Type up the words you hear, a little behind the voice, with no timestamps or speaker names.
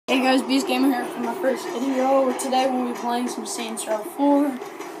Hey guys, Beast Gamer here for my first video. Today we'll be playing some Saints Row 4.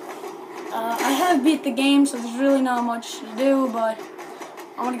 I have beat the game, so there's really not much to do, but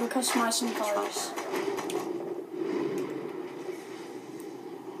I want to go customize some cars.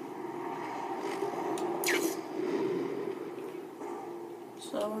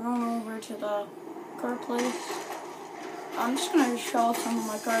 So we're going over to the car place. I'm just going to show off some of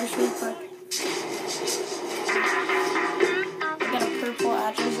my cars real quick. I got a purple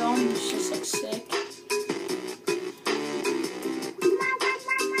Atrazone, which just looks sick.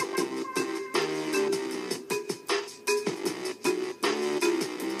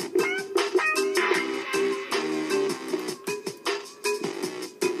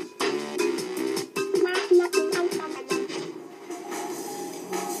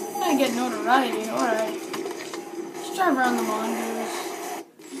 I get notoriety, alright. Let's drive around the mongoose.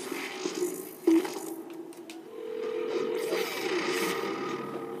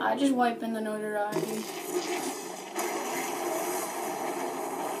 I just wipe in the notoriety.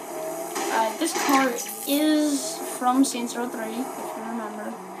 This car is from Saints Row 3, if you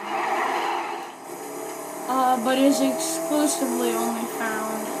remember. But is exclusively only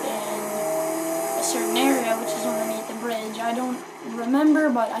found in a certain area, which is underneath the bridge. I don't remember,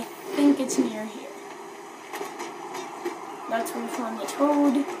 but I think it's near here. That's where we found the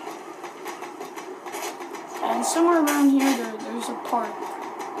toad. And somewhere around here, there's a park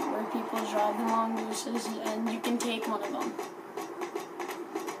where people drive the mongooses, and you can take one of them.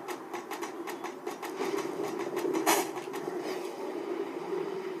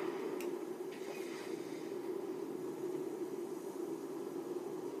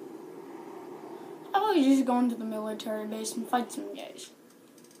 How about you just go into the military base and fight some guys?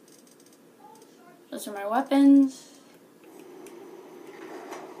 Those are my weapons.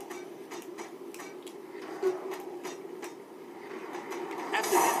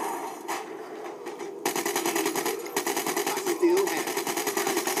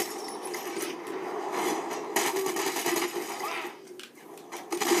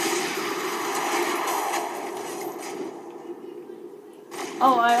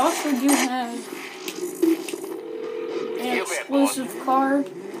 Oh, I also do have an exclusive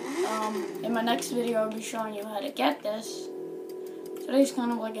card. In my next video, I'll be showing you how to get this. Today's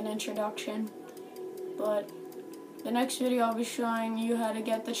kind of like an introduction, but the next video I'll be showing you how to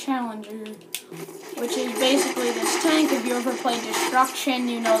get the Challenger, which is basically this tank. If you ever played Destruction,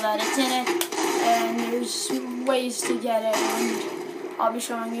 you know that it's in it, and there's ways to get it, and I'll be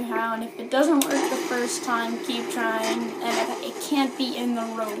showing you how. And if it doesn't work the first time, keep trying, and it can't be in the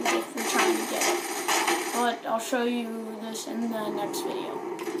road if you're trying to get it. But I'll show you this in the next video.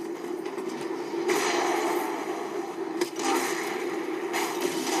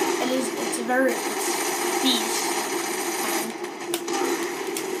 It's beast.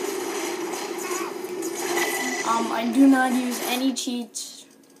 I do not use any cheats.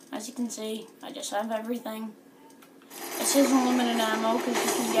 As you can see, I just have everything. It says unlimited ammo because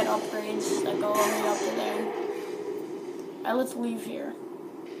you can get upgrades that go all the way up to there. Let's leave here.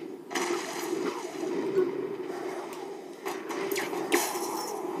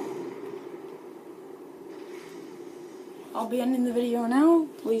 I'll be ending the video now.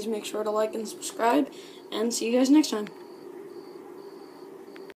 Please make sure to like and subscribe, and see you guys next time.